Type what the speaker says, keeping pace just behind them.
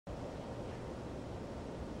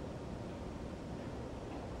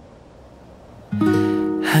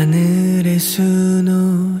하늘에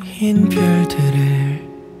수놓인 별들을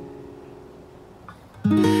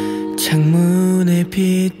창문에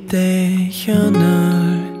빗대어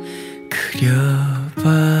널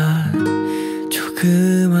그려봐.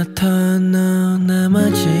 조그맣던 너나마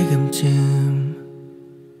지금쯤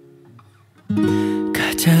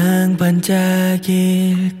가장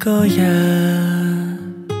반짝일 거야.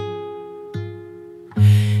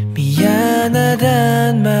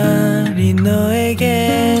 미안하단 말이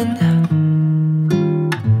너에겐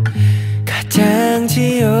가장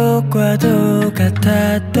지옥과도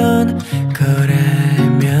같았던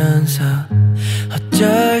거라면서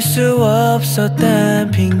어쩔 수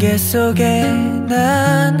없었단 핑계 속에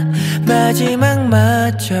난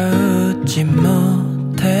마지막마저 웃지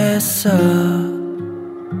못했어.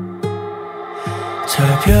 저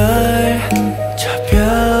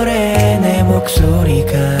별에 내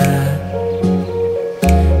목소리가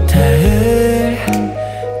닿을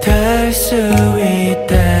수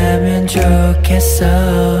있다면 좋겠어.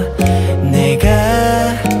 내가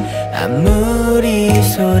아무리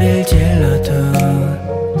소리를 질러도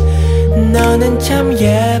너는 참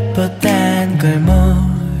예뻤단 걸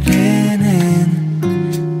모르는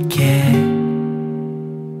게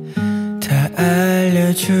다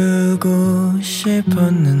알려주고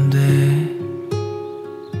싶었는데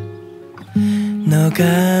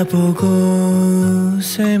너가 보고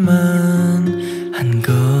쓸만한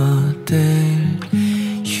것들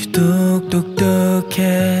유독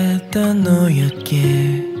똑똑했던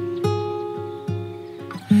너였기에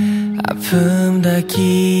아픔 다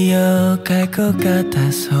기억할 것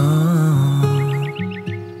같아서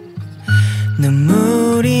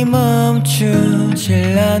눈물이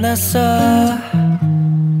멈추질 않았어.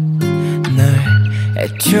 널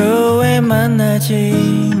애초에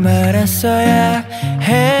만나지 말았어야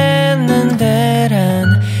했는데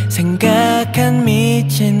란 생각한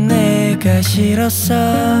미친 내가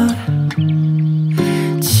싫었어.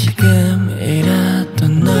 지금이라도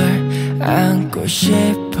널 안고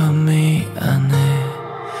싶어. 미안해.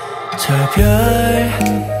 저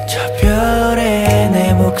별에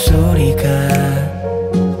내 목소리가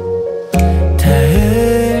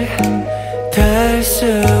닿을 수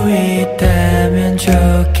있다면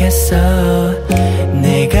좋겠어.